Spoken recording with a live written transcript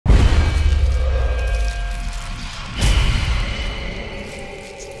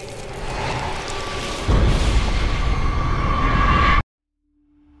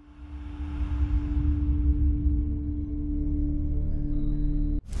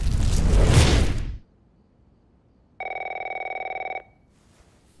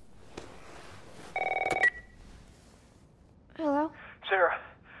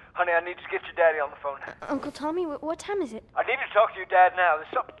need to get your daddy on the phone. Uncle Tommy, what time is it? I need to talk to your dad now. There's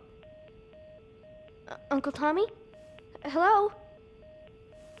something... Uncle Tommy? Hello?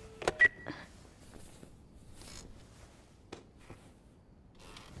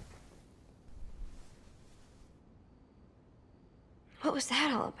 What was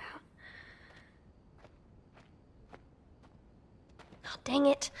that all about? Oh, dang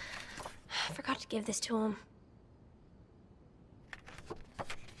it. I forgot to give this to him.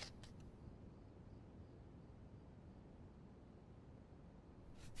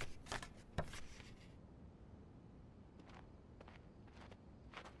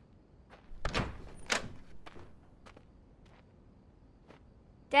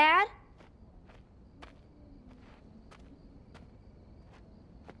 Dad?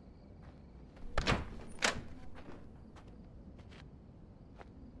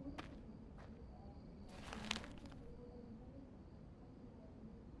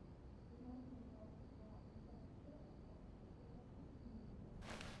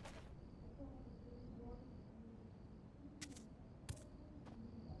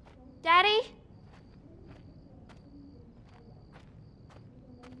 Daddy?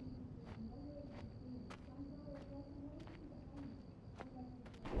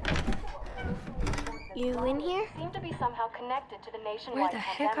 You in here? Seem to be somehow connected to the nationwide Where the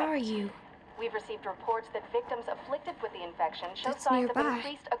heck pandemic. are you? We've received reports that victims afflicted with the infection show That's signs of nearby.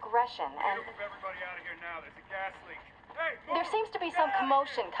 increased aggression and... Move everybody out of here now. There's a gas leak. Hey, move! There seems to be some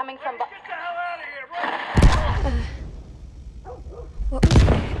commotion coming from... Get the hell out of here, right? What was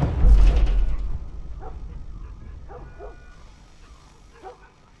that?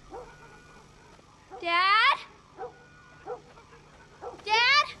 Dad?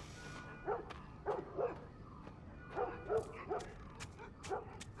 Dad?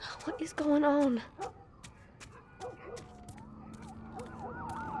 What is going on?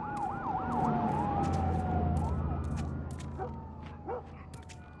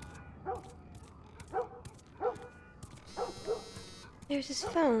 There's his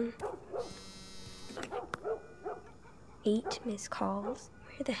phone. 8 missed calls.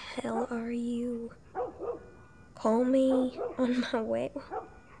 Where the hell are you? Call me on my way.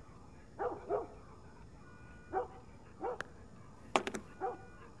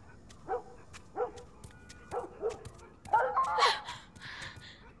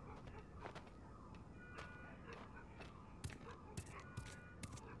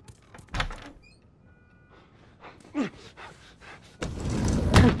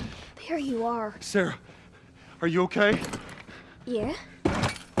 There you are. Sarah, are you okay? Yeah?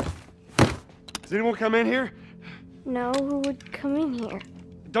 Does anyone come in here? No, who would come in here?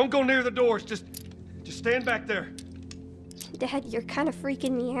 Don't go near the doors. Just stand back there. Dad, you're kind of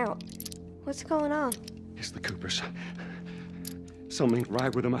freaking me out. What's going on? It's the Coopers. Something ain't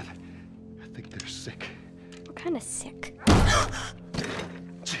right with them. I think they're sick. What kind of sick?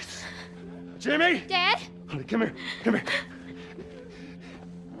 Jesus. Jimmy! Dad? Honey, come here. Come here.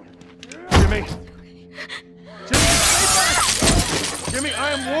 Jimmy! Jimmy, stay back! Jimmy,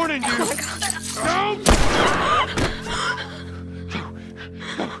 I am warning you! Don't!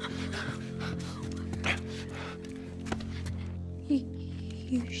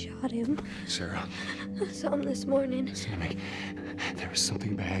 You shot him. Sarah. I saw him this morning. Listen to me. There is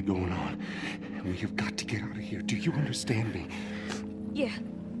something bad going on. And we have got to get out of here. Do you understand me? Yeah.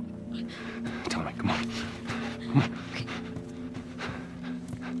 Tell me, come on. Come on.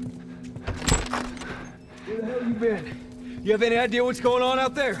 Where the hell you been? You have any idea what's going on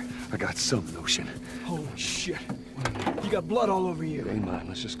out there? I got some notion. Holy shit. You got blood all over It you. ain't mine.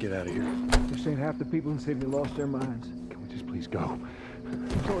 Let's just get out of here. This ain't half the people in Sydney lost their minds. Can we just please go?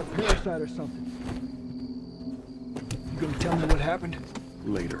 Some sort of parasite or something. You gonna tell me what happened?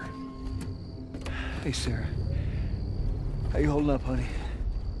 Later. Hey, Sarah. How you holding up, honey?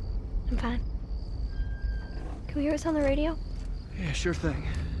 I'm fine. Can we hear us on the radio? Yeah, sure thing.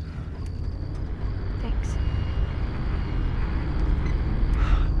 Thanks.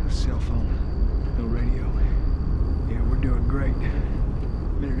 No cell phone. No radio. Yeah, we're doing great.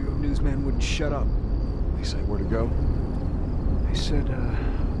 A minute ago, newsman wouldn't shut up. They say where to go? They said,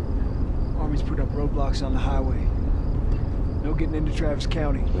 Army's put up roadblocks on the highway. No getting into Travis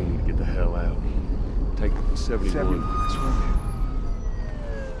County. We need to get the hell out. Take 71. 71, that's right.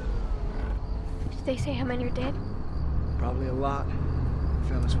 Did they say how many are dead? Probably a lot.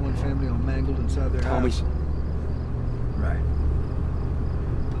 Found this one family all mangled inside their Tommy. house. Right.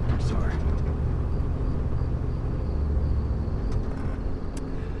 I'm sorry.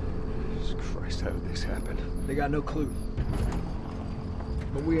 Jesus Christ, how did this happen? They got no clue.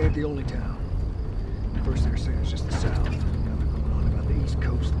 But we ain't the only town. First they were saying it's just the south. Now they're going on about the East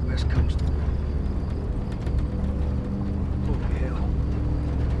Coast, the West Coast. Holy hell.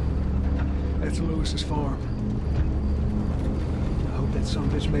 That's Lewis's farm. I hope that son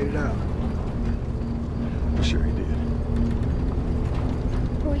of a bitch made it out. I'm sure he did.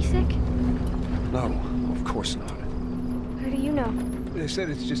 Were we sick? No, of course not. How do you know? They said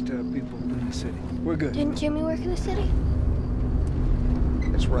it's just people in the city. We're good. Didn't Jimmy work in the city?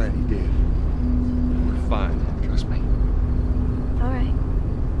 That's right, he did. We're fine, trust me. All right.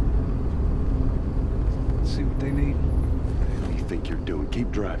 Let's see what they need. What do you think you're doing?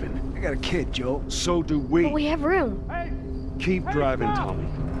 Keep driving. I got a kid, Joel. So do we. But we have room. Keep driving, Tommy.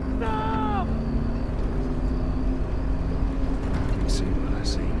 Keep seeing what I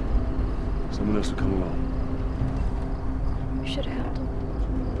see. Someone else will come along. We should have helped him.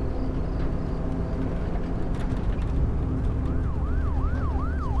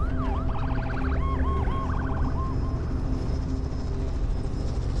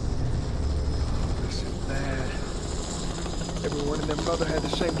 This is bad. Everyone and their mother had the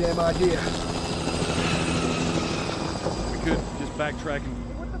same damn idea. We could just backtrack and...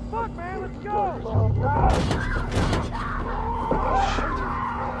 What the fuck, man? Let's go!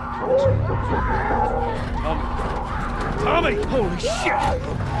 Tommy! Holy shit!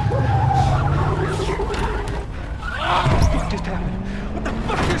 What just happened? What the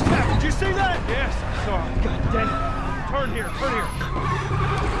fuck just happened? Did you see that? Yes, I saw it. God damn it. Turn here, turn here.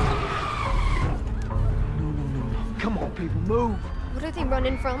 No. Come on, people, move. What are they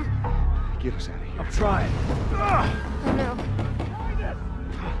running from? Get us out of here. I'm trying. Oh no.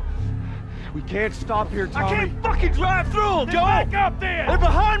 We can't stop here, Tommy. I can't fucking drive through them, Joel! Back up there! They're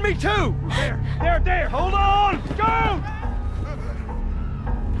behind me, too! There! Hold on! Go!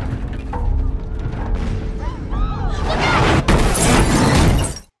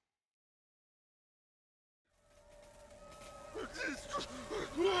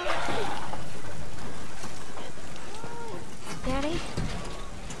 Daddy?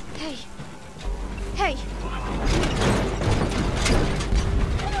 Hey. Hey!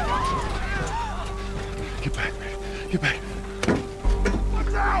 Get back, man. Get back.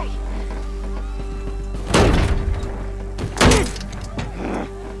 Watch out!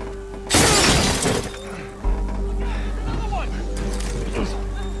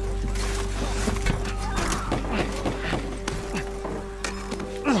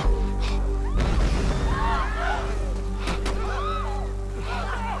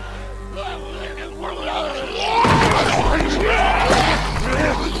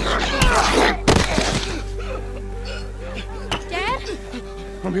 Dad?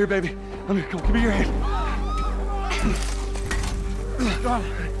 I'm here, baby. I'm here. Come, give me your hand.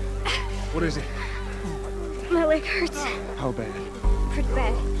 What is it? My leg hurts. How bad? Pretty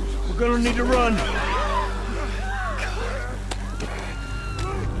bad. We're gonna need to run.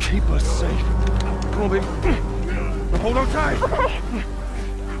 Keep us safe. Come on, baby. Now hold on tight.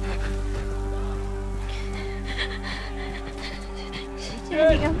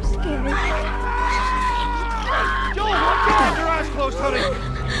 Daddy, I'm scared. Joel, watch out! Your eyes closed, honey.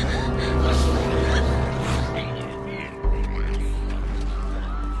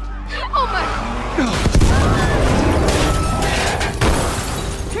 Oh my!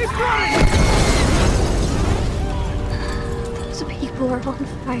 Keep running! Those people are on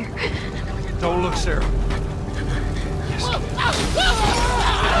fire. Don't look, Sarah.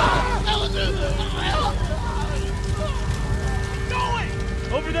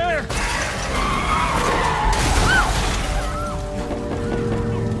 Over there!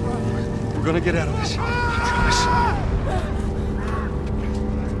 We're gonna get out of this. I promise.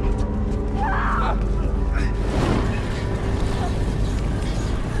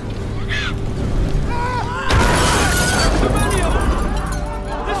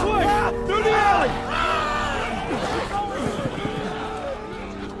 This way! Through the alley!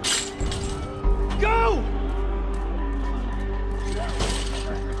 Go!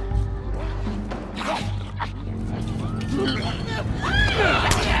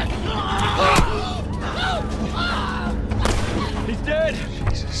 He's dead!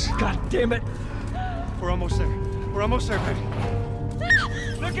 Jesus. God damn it! We're almost there. We're almost there, baby.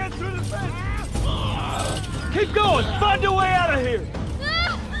 They're getting through the fence! Keep going! Find a way out of here!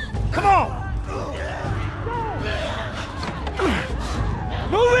 Come on!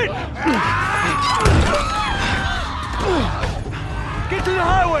 Move it! Get to the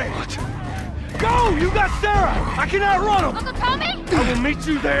highway! What? Go! You got Sarah! I can outrun him! Uncle Tommy? I will meet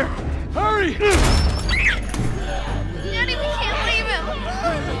you there! Hurry! Daddy, we can't leave him.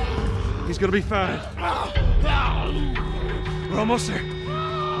 He's gonna be fine. We're almost there.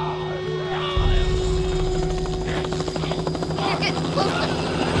 Get Get closer.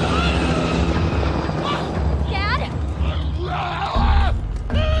 Dad?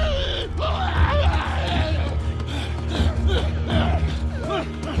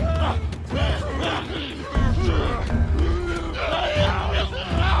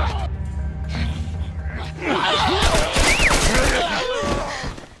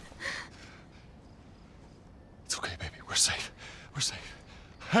 It's okay, baby. We're safe. We're safe.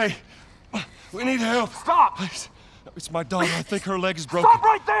 Hey, we need help. Stop! Please. It's my daughter. I think her leg is broken. Stop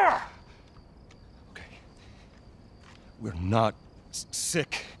right there! Okay. We're not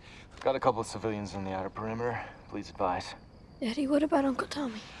sick. Got a couple of civilians on the outer perimeter. Please advise. Daddy, what about Uncle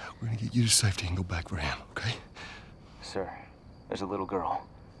Tommy? We're gonna get you to safety and go back for him, okay? Sir, there's a little girl.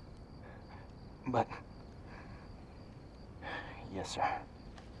 But... Yes, sir.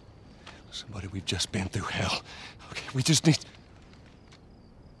 Somebody, we've just been through hell. Okay, we just need...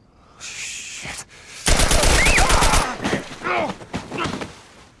 Shit.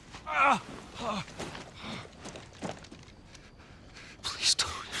 Please don't.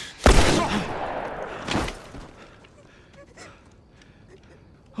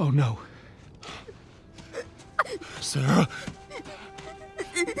 Oh, no. Sarah.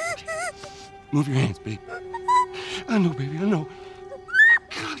 Move your hands, baby. I know, baby, I know.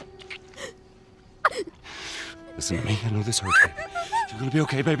 God. Listen to me. I know this hurts, baby. You're gonna be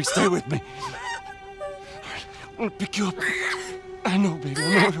okay, baby. Stay with me. All right, I'm gonna pick you up. I know, baby. I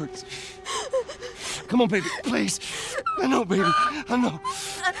know it hurts. Come on, baby. Please. I know, baby. I know.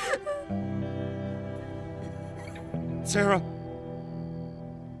 Sarah.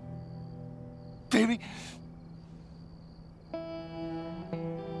 Baby.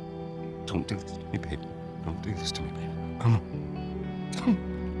 Don't do this to me, baby. Don't do this to me, baby. Come on.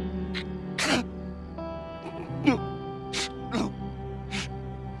 No. No.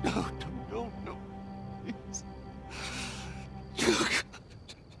 No, no, no. Please.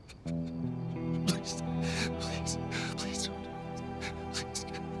 Please. Please. Please don't do this. Please.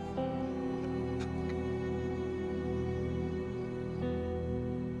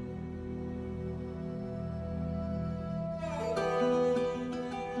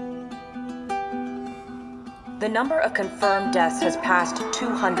 The number of confirmed deaths has passed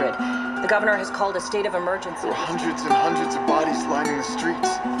 200. The governor has called a state of emergency. There are hundreds and hundreds of bodies lining the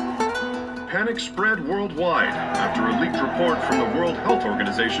streets. Panic spread worldwide after a leaked report from the World Health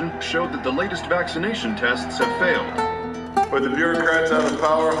Organization showed that the latest vaccination tests have failed. With the bureaucrats out of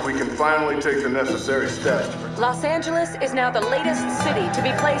power, we can finally take the necessary steps. Los Angeles is now the latest city to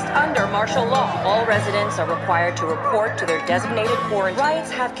be placed under martial law. All residents are required to report to their designated quarantine.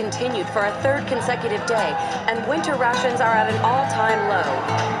 Riots have continued for a third consecutive day, and winter rations are at an all-time low.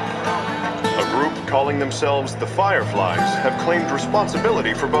 A group calling themselves the Fireflies have claimed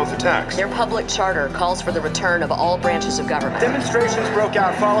responsibility for both attacks. Their public charter calls for the return of all branches of government. Demonstrations broke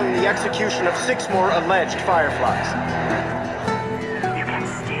out following the execution of 6 more alleged Fireflies. You can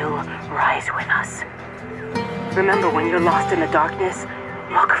still rise with us. Remember, when you're lost in the darkness,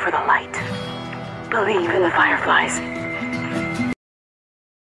 look for the light. Believe in the Fireflies.